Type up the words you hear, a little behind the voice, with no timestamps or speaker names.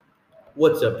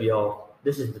What's up, y'all?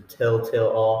 This is the Telltale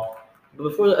All. But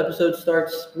before the episode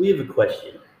starts, we have a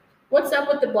question. What's up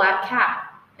with the black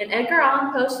cat? In Edgar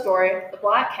Allan Poe's story, The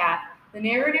Black Cat, the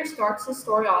narrator starts his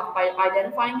story off by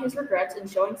identifying his regrets and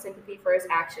showing sympathy for his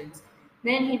actions.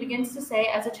 Then he begins to say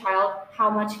as a child how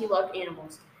much he loved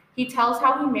animals. He tells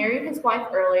how he married his wife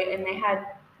early and they had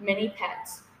many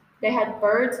pets. They had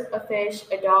birds, a fish,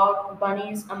 a dog,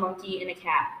 bunnies, a monkey, and a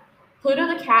cat. Pluto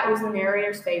the cat was the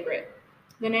narrator's favorite.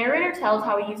 The narrator tells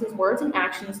how he uses words and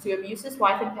actions to abuse his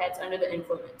wife and pets under the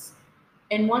influence.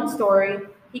 In one story,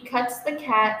 he cuts the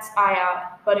cat's eye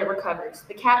out, but it recovers.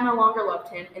 The cat no longer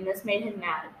loved him, and this made him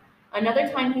mad. Another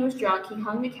time he was drunk, he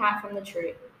hung the cat from the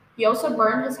tree. He also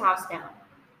burned his house down.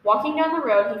 Walking down the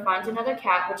road, he finds another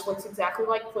cat which looks exactly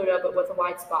like Pluto but with a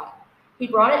white spot. He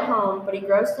brought it home, but he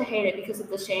grows to hate it because of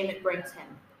the shame it brings him.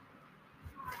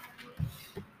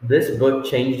 This book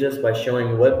changed us by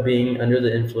showing what being under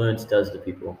the influence does to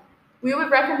people. We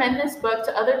would recommend this book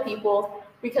to other people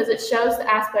because it shows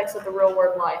the aspects of the real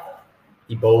world life.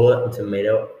 Ebola and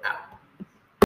Tomato out.